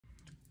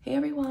Hey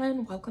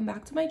everyone, welcome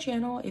back to my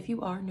channel. If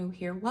you are new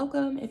here,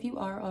 welcome. If you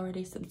are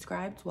already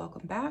subscribed,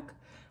 welcome back.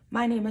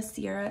 My name is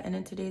Sierra, and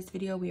in today's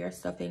video we are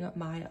stuffing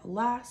my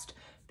last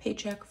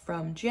paycheck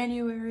from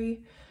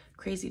January.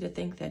 Crazy to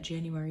think that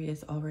January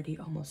is already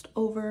almost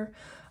over,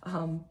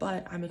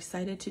 but I'm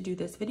excited to do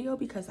this video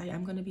because I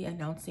am going to be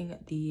announcing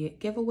the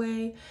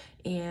giveaway,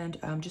 and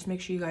just make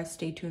sure you guys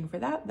stay tuned for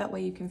that. That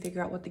way you can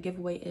figure out what the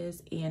giveaway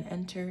is and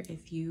enter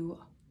if you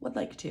would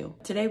like to.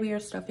 Today we are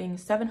stuffing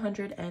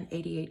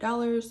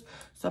 $788,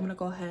 so I'm gonna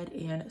go ahead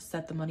and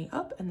set the money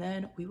up and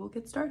then we will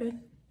get started.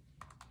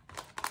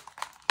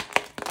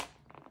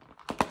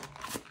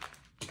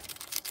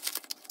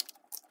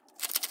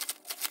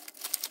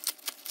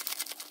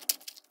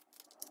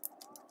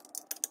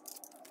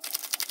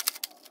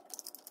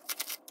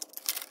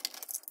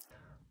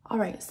 All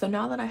right, so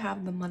now that I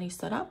have the money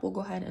set up, we'll go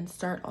ahead and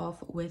start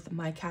off with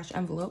my cash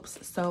envelopes.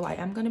 So I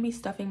am going to be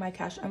stuffing my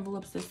cash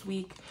envelopes this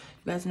week.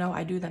 You guys know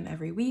I do them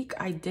every week.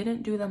 I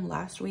didn't do them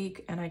last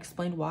week, and I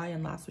explained why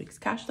in last week's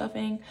cash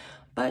stuffing,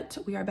 but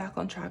we are back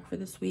on track for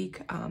this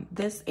week.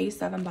 This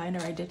A7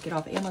 binder I did get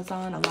off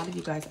Amazon. A lot of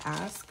you guys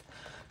ask.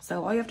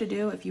 So all you have to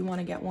do if you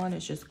want to get one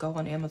is just go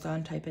on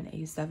Amazon, type in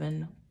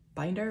A7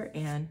 binder,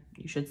 and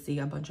you should see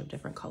a bunch of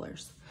different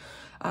colors.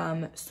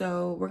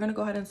 So we're gonna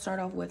go ahead and start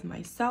off with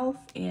myself,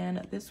 and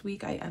this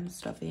week I am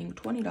stuffing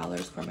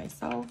 $20 for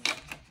myself.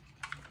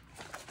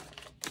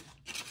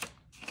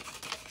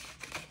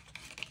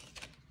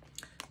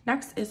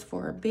 Next is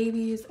for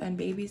babies, and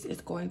babies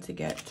is going to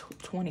get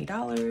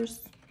 $20.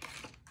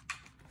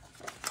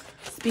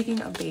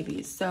 Speaking of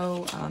babies,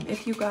 so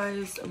if you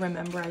guys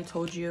remember, I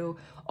told you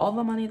all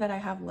the money that I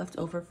have left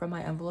over from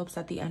my envelopes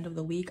at the end of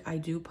the week, I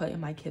do put in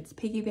my kids'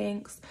 piggy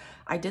banks.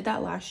 I did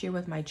that last year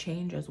with my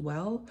change as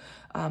well.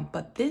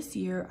 But this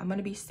year, I'm going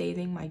to be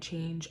saving my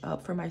change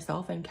up for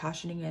myself and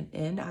cashing it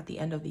in at the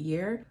end of the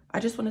year. I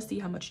just want to see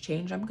how much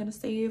change I'm going to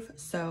save.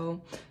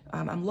 So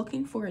I'm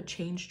looking for a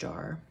change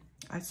jar.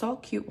 I saw a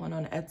cute one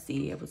on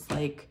Etsy. It was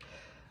like,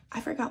 I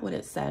forgot what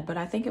it said, but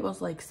I think it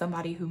was like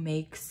somebody who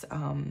makes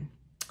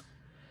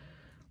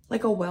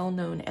like a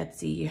well-known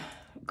Etsy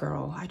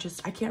girl. I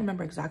can't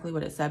remember exactly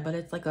what it said, but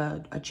it's like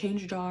a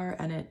change jar,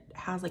 and it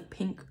has like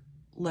pink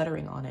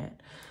lettering on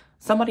it.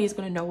 Somebody's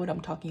gonna know what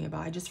I'm talking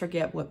about. I just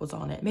forget what was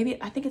on it.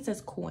 Maybe, I think it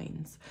says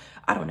coins.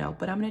 I don't know,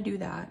 but I'm gonna do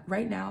that.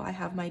 Right now I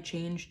have my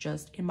change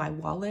just in my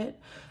wallet,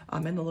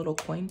 in the little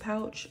coin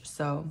pouch.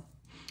 So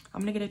I'm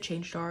gonna get a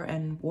change jar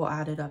and we'll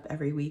add it up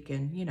every week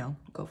and, you know,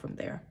 go from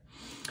there.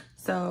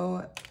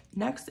 So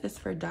next is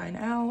for Dine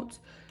Out.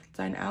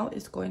 Dine Out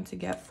is going to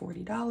get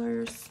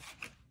 $40.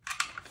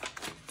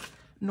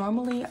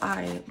 Normally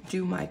I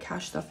do my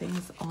cash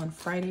stuffings on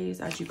Fridays.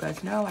 As you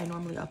guys know, I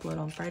normally upload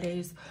on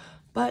Fridays,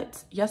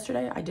 but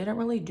yesterday I didn't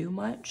really do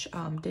much,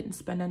 didn't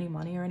spend any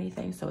money or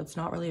anything, so it's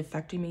not really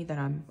affecting me that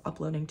I'm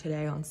uploading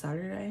today on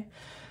Saturday.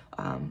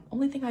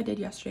 Only thing I did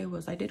yesterday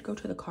was I did go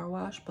to the car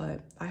wash,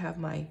 but I have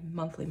my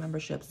monthly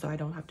membership, so I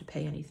don't have to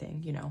pay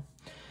anything, you know,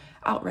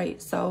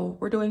 outright. So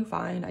we're doing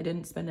fine. I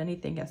didn't spend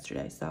anything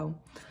yesterday. So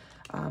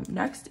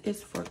next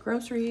is for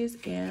groceries,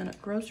 and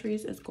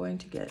groceries is going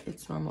to get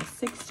its normal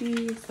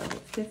 60, so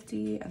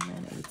 50, and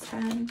then a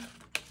 10.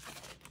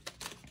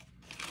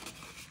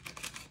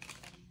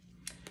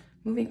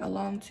 Moving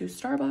along to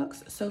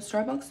Starbucks. So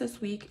Starbucks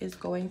this week is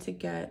going to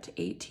get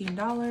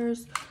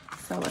 $18,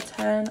 so a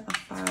 10, a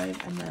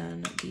 5, and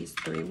then these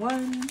 3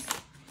 ones.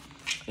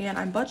 And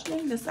I'm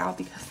budgeting this out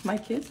because my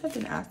kids have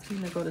been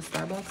asking to go to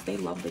Starbucks. They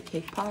love the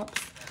cake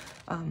pops.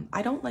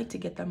 I don't like to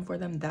get them for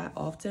them that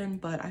often,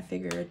 but I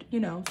figured, you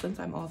know, since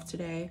I'm off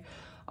today,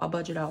 I'll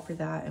budget out for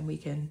that and we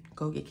can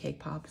go get cake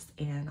pops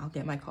and I'll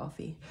get my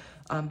coffee.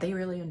 They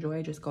really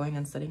enjoy just going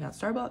and sitting at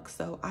Starbucks,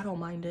 so I don't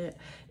mind it.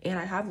 And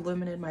I have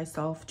limited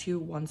myself to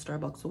 1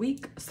 Starbucks a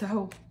week,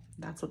 so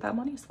that's what that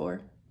money's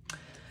for.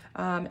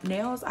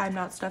 Nails, I'm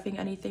not stuffing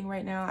anything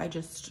right now. I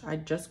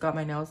just got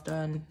my nails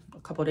done a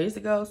couple days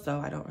ago, so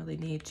I don't really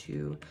need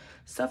to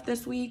stuff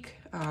this week.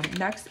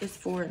 Next is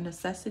for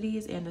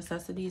necessities, and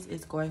necessities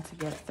is going to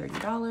get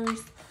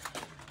 $30.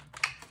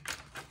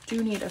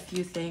 Do need a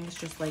few things,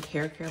 just like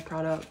hair care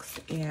products,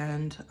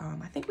 and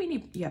I think we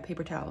need, yeah,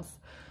 paper towels.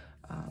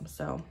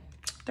 So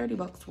 30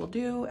 bucks will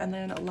do. And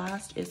then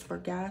last is for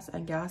gas,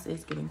 and gas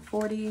is getting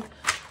 40.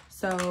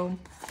 So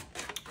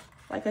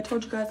like I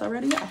told you guys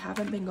already, I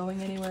haven't been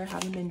going anywhere,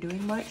 haven't been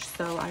doing much,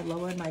 so I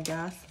lowered my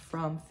gas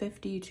from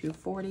 50 to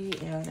 40,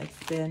 and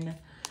it's been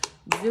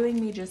doing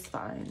me just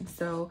fine.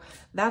 So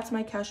that's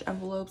my cash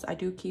envelopes. I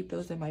do keep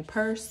those in my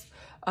purse.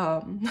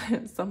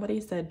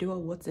 Somebody said, do a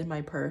what's in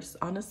my purse.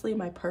 Honestly,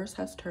 my purse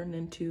has turned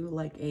into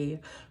like a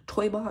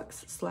toy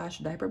box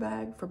 / diaper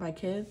bag for my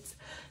kids.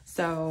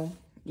 So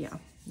yeah,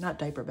 not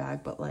diaper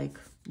bag, but like,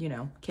 you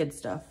know, kid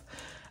stuff.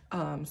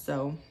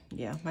 So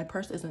yeah, my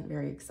purse isn't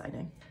very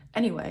exciting.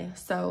 Anyway,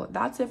 so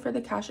that's it for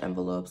the cash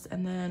envelopes,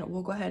 and then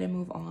we'll go ahead and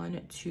move on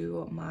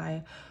to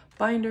my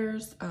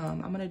binders.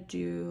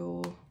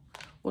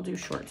 We'll do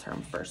short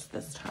term first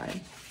this time.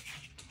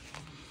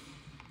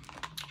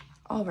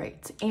 All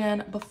right,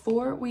 and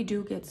before we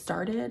do get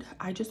started,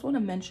 I just want to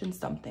mention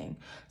something.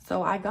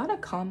 So I got a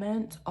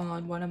comment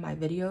on one of my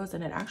videos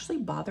and it actually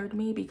bothered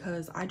me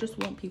because I just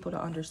want people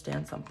to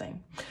understand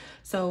something.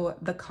 So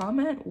the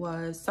comment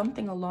was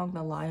something along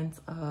the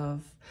lines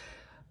of,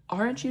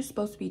 aren't you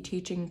supposed to be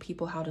teaching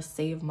people how to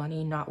save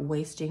money, not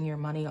wasting your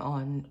money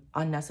on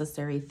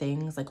unnecessary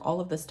things? Like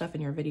all of this stuff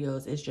in your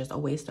videos is just a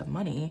waste of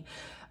money.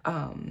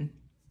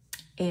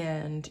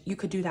 And you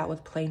could do that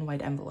with plain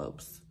white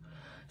envelopes.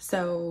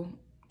 So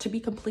to be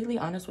completely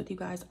honest with you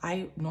guys,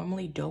 I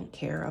normally don't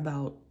care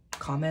about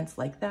comments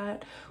like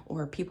that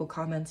or people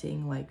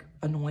commenting like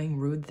annoying,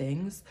 rude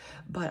things,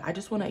 but I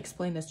just want to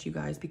explain this to you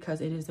guys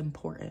because it is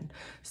important.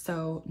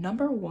 So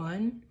number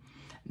one,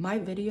 my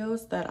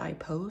videos that I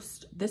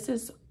post, this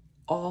is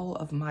all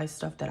of my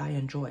stuff that I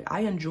enjoy.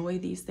 I enjoy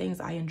these things.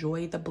 I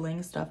enjoy the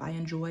bling stuff. I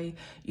enjoy,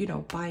 you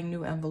know, buying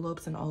new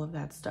envelopes and all of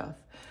that stuff.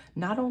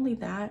 Not only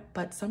that,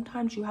 but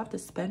sometimes you have to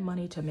spend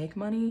money to make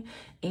money.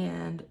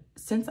 And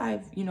since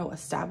I've, you know,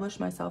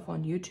 established myself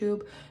on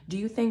YouTube, do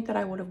you think that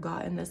I would have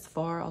gotten this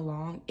far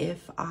along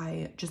if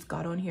I just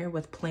got on here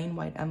with plain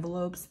white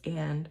envelopes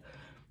and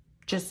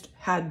just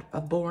had a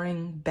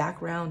boring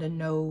background and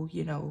no,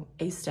 you know,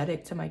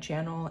 aesthetic to my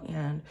channel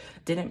and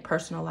didn't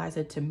personalize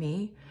it to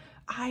me?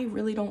 I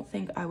really don't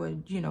think I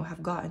would, you know,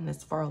 have gotten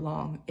this far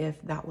along if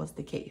that was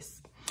the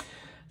case.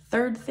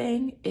 Third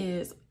thing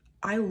is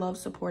I love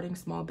supporting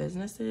small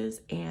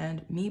businesses,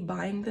 and me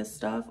buying this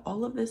stuff,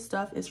 all of this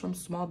stuff is from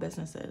small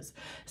businesses,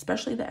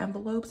 especially the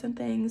envelopes and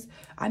things.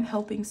 I'm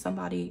helping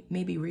somebody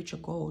maybe reach a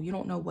goal. You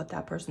don't know what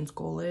that person's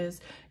goal is,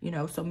 you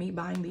know, so me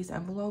buying these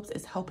envelopes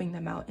is helping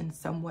them out in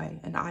some way.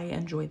 And I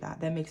enjoy that.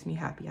 That makes me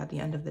happy at the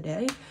end of the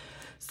day.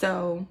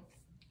 So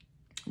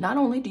not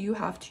only do you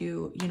have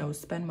to, you know,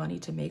 spend money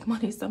to make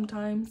money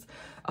sometimes,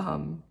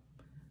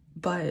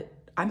 but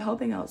I'm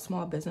helping out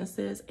small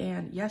businesses.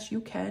 And yes,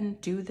 you can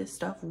do this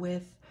stuff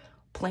with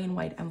plain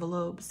white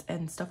envelopes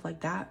and stuff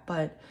like that.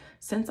 But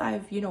since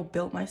I've, you know,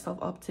 built myself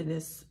up to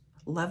this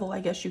level,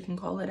 I guess you can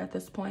call it at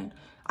this point,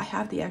 I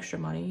have the extra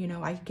money, you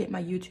know, I get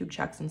my YouTube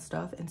checks and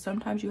stuff. And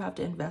sometimes you have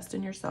to invest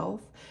in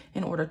yourself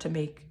in order to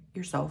make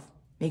yourself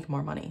make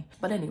more money.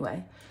 But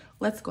anyway,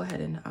 let's go ahead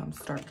and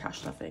start cash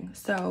stuffing.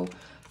 So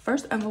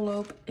first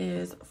envelope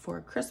is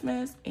for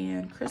Christmas,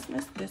 and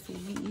Christmas this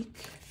week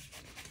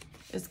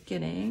is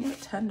getting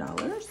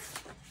 $10.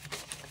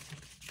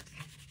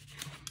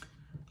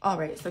 All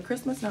right, so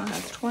Christmas now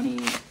has 20,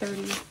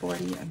 30,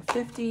 40, and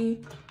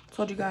 50.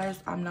 Told you guys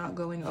I'm not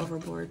going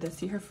overboard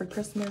this year for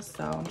Christmas,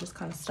 so I'm just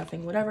kind of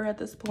stuffing whatever at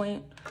this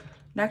point.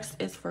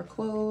 Next is for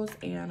clothes,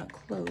 and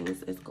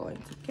clothes is going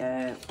to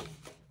get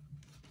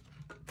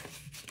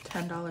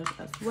 $10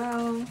 as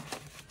well.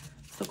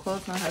 So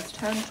clothes now has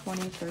 10,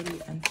 20,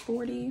 30, and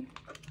 40.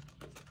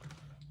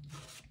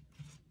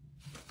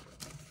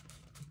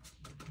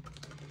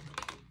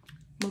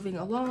 Moving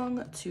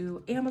along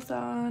to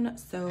Amazon.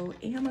 So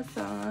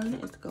Amazon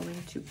is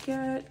going to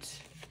get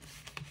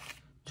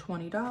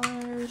 $20.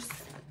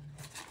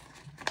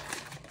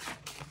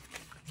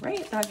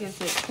 Right, that gives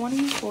it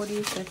 20,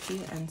 40,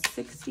 50, and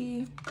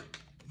 60.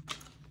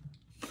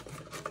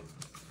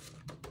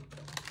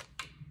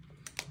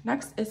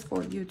 Next is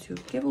for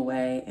YouTube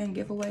giveaway, and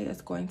giveaway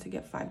is going to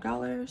get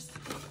 $5.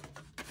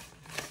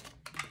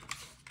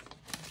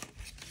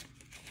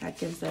 That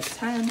gives it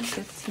 10,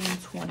 15,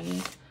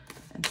 20,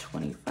 and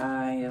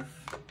 25.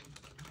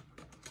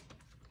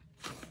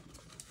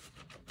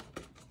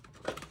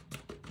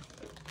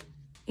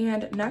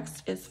 And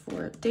next is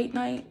for date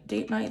night.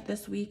 Date night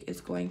this week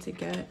is going to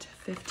get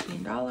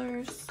 $15.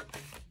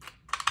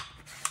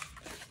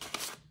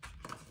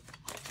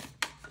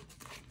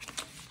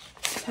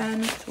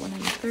 $10, $20,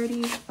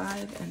 $30,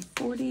 $5, and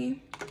 $40.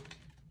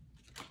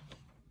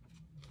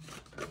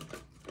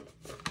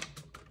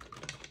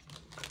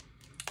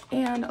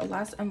 And a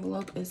last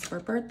envelope is for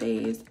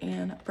birthdays,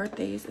 and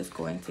birthdays is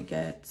going to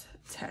get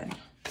 10.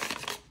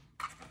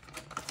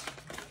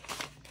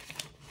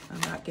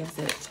 And that gives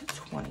it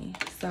 20.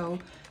 So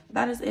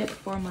that is it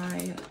for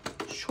my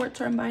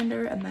short-term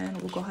binder, and then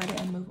we'll go ahead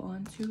and move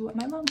on to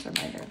my long-term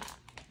binder.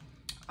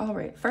 All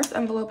right, first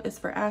envelope is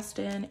for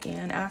Aston,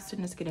 and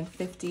Aston is getting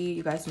 50.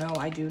 You guys know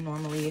I do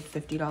normally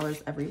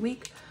 $50 every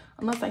week.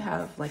 Unless I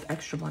have like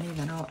extra money,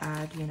 then I'll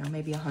add, you know,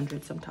 maybe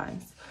 100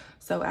 sometimes.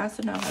 So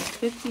Aston now has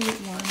 50,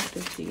 1,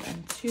 50,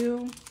 and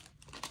 2.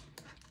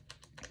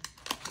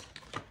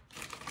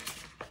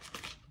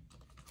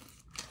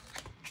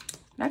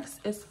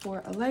 Next is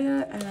for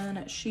Alea,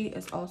 and she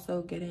is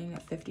also getting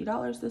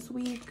 $50 this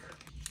week.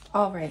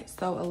 All right,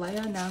 so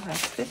Alea now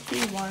has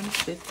 50, 1,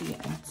 50,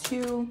 and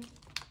 2.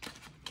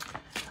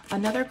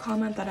 Another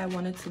comment that I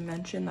wanted to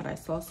mention that I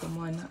saw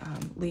someone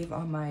leave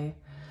on my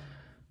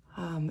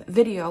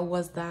video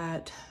was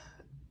that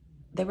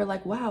they were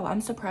like, wow,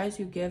 I'm surprised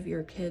you give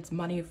your kids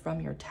money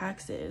from your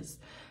taxes.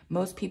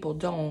 Most people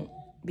don't,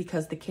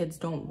 because the kids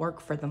don't work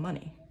for the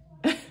money.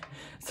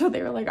 So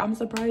they were like, I'm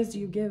surprised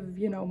you give,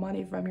 you know,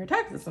 money from your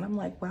taxes. And I'm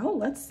like, well,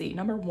 let's see.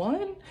 Number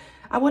one,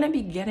 I wouldn't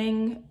be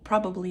getting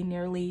probably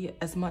nearly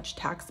as much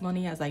tax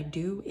money as I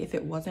do if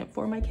it wasn't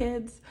for my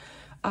kids.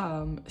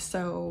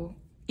 So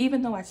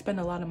even though I spend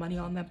a lot of money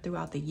on them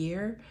throughout the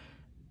year,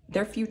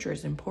 their future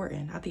is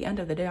important. At the end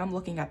of the day, I'm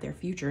looking at their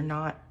future,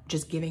 not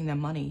just giving them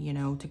money, you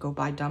know, to go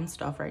buy dumb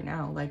stuff right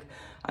now. Like,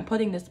 I'm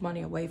putting this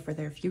money away for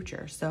their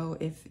future. So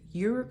if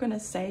you're gonna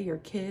say your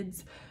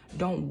kids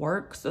don't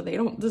work so they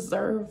don't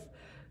deserve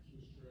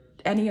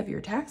any of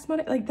your tax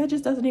money, like, that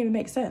just doesn't even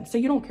make sense. So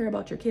you don't care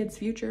about your kids'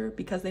 future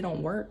because they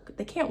don't work?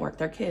 They can't work,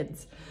 they're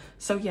kids.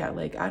 So yeah,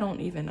 like, I don't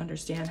even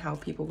understand how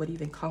people would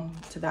even come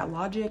to that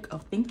logic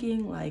of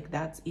thinking like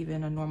that's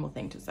even a normal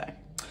thing to say.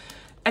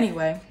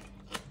 Anyway,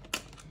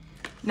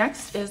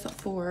 next is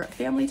for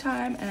family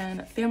time,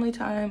 and family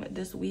time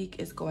this week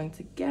is going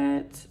to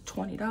get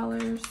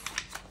 $20.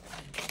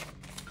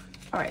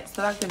 All right,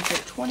 so that gives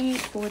it 20,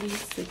 40,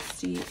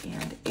 60,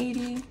 and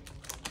 80.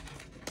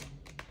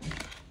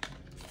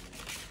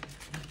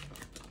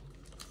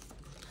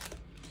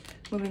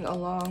 Moving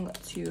along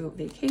to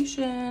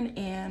vacation,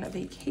 and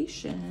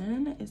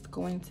vacation is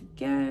going to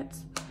get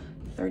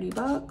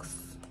 $30.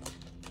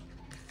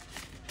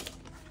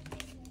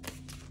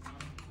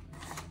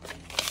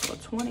 So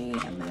 20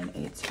 and then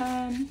a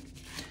 10.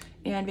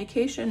 And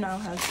vacation now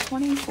has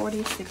 20,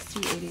 40, 60,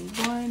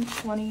 81,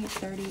 20,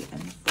 30,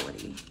 and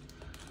 40.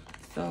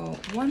 So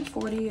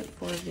 140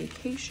 for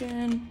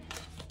vacation.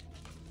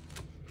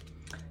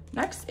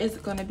 Next is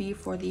going to be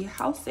for the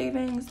house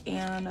savings,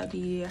 and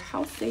the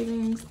house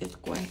savings is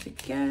going to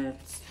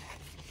get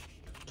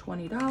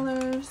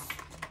 $20.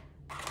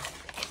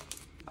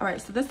 All right,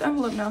 so this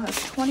envelope now has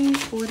 20,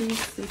 40,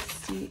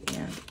 60,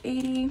 and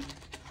 80.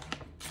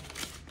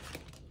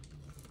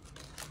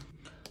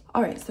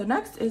 All right, so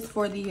next is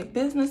for the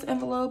business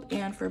envelope,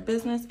 and for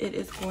business, it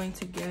is going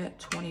to get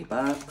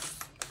 $20.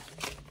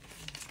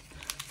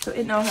 So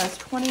it now has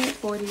 20,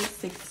 40,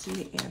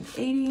 60, and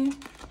 80.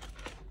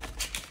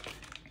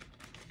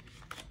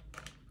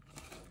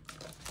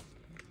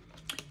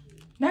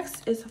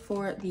 Next is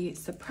for the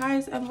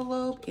surprise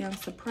envelope, and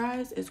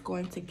surprise is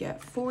going to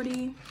get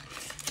 40.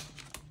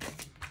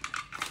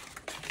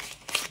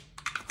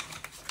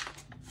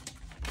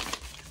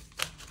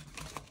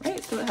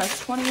 Right, so it has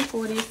 20,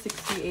 40,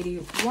 60,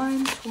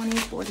 81, 20,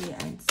 40,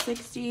 and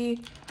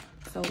 60.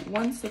 So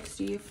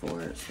 160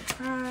 for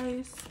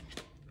surprise.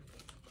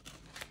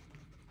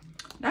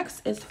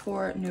 Next is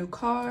for new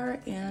car,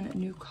 and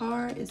new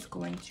car is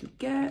going to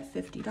get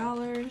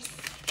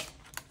 $50.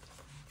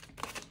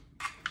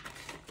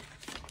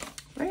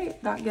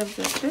 Right, that gives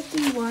it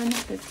 51,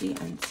 50,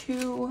 and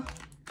 2.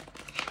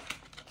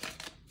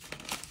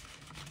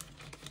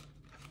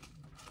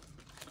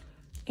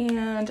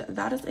 And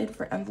that is it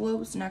for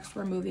envelopes. Next,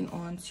 we're moving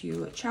on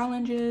to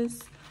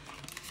challenges.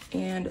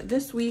 And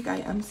this week I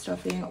am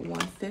stuffing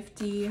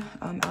 150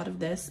 out of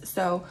this.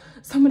 So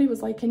somebody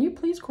was like, can you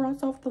please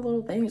cross off the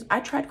little things? I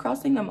tried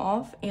crossing them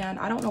off, and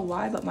I don't know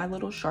why, but my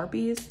little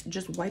Sharpies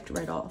just wiped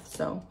right off.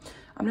 So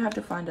I'm gonna have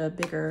to find a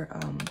bigger,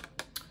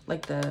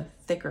 like the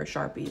thicker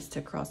Sharpies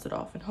to cross it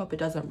off, and hope it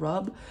doesn't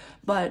rub.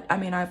 But I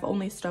mean, I've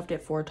only stuffed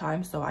it 4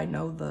 times, so I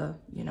know the,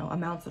 you know,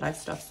 amounts that I've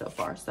stuffed so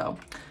far. So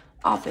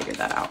I'll figure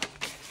that out.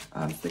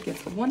 So it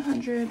gets a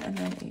 100 and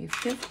then a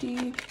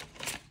 50.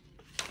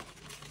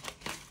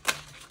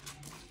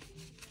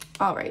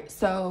 All right,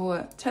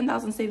 so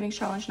 10,000 savings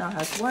challenge now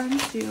has 1,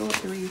 2,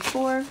 3,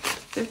 4,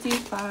 50,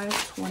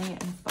 5, 20,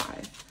 and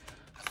 5.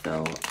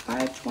 So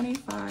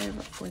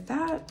 525 for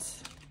that.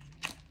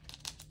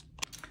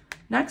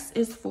 Next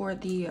is for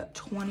the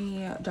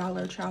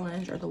 $20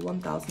 challenge, or the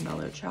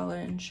 $1,000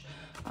 challenge.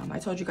 I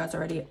told you guys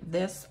already,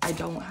 this, I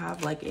don't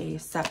have like a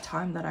set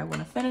time that I want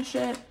to finish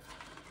it.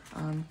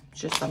 It's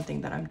just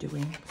something that I'm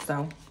doing.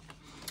 So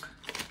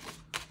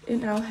it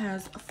now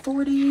has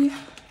 40,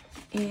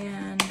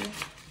 and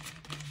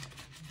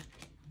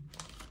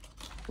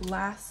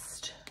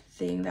last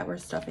thing that we're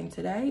stuffing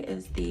today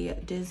is the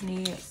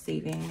Disney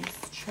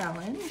Savings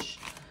Challenge,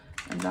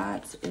 and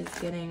that is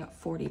getting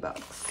 $40.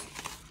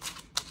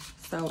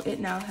 So it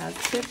now has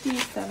 50,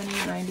 70,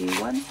 90,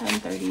 110,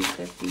 30,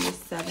 50,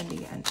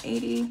 70, and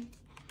 80.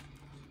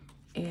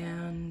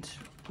 And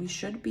we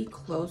should be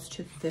close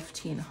to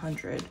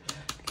 1,500,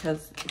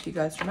 because if you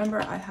guys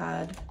remember, I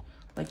had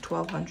like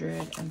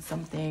 1,200 and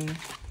something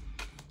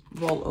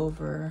roll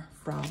over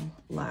from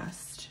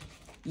last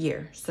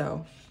year.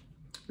 So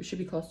we should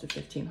be close to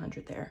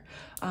 1,500 there.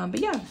 But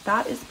yeah,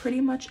 that is pretty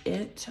much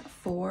it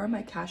for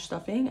my cash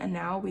stuffing. And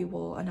now we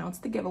will announce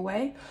the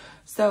giveaway.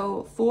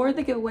 So for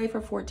the giveaway for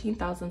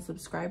 14,000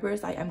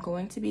 subscribers, I am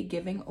going to be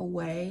giving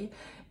away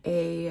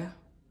a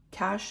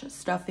cash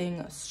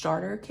stuffing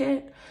starter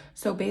kit.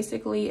 So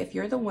basically, if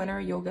you're the winner,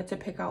 you'll get to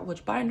pick out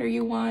which binder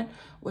you want,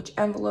 which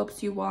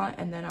envelopes you want,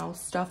 and then I'll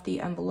stuff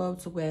the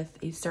envelopes with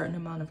a certain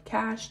amount of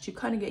cash to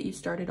kind of get you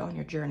started on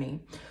your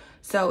journey.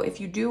 So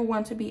if you do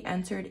want to be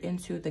entered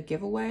into the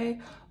giveaway,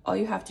 all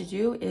you have to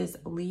do is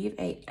leave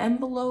an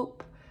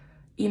envelope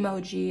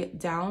emoji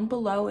down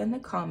below in the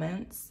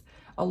comments.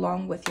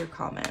 along with your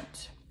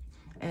comment.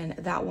 And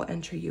that will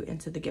enter you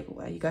into the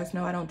giveaway. You guys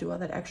know I don't do all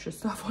that extra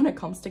stuff when it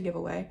comes to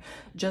giveaway.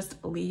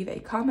 Just leave a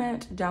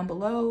comment down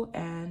below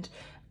and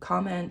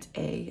comment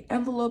a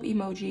envelope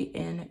emoji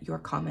in your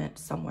comment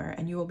somewhere,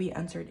 and you will be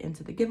entered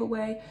into the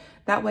giveaway.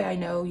 That way I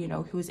know, you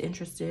know, who's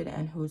interested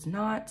and who's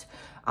not.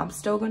 I'm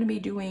still going to be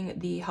doing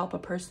the help a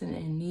person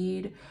in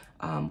need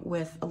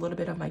with a little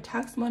bit of my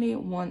tax money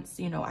once,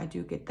 you know, I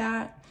do get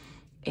that.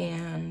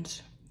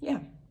 And yeah,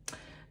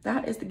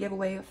 that is the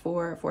giveaway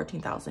for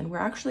 14,000. We're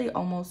actually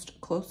almost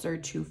closer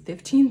to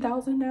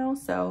 15,000 now.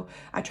 So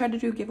I try to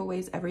do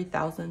giveaways every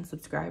 1,000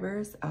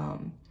 subscribers.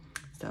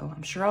 So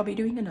I'm sure I'll be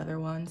doing another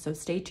one, so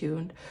stay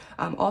tuned.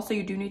 Also,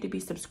 you do need to be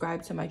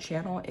subscribed to my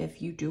channel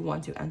if you do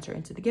want to enter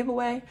into the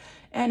giveaway.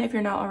 And if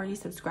you're not already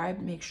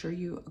subscribed, make sure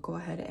you go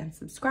ahead and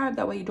subscribe.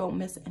 That way you don't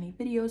miss any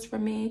videos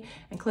from me,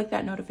 and click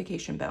that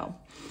notification bell.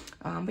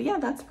 But yeah,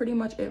 that's pretty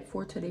much it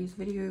for today's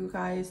video, you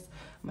guys.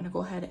 I'm gonna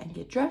go ahead and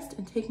get dressed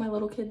and take my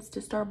little kids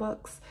to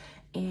Starbucks.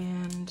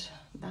 And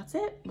that's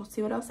it. We'll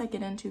see what else I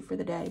get into for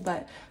the day.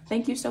 But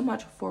thank you so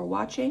much for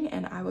watching,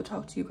 and I will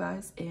talk to you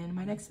guys in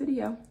my next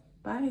video.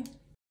 Bye.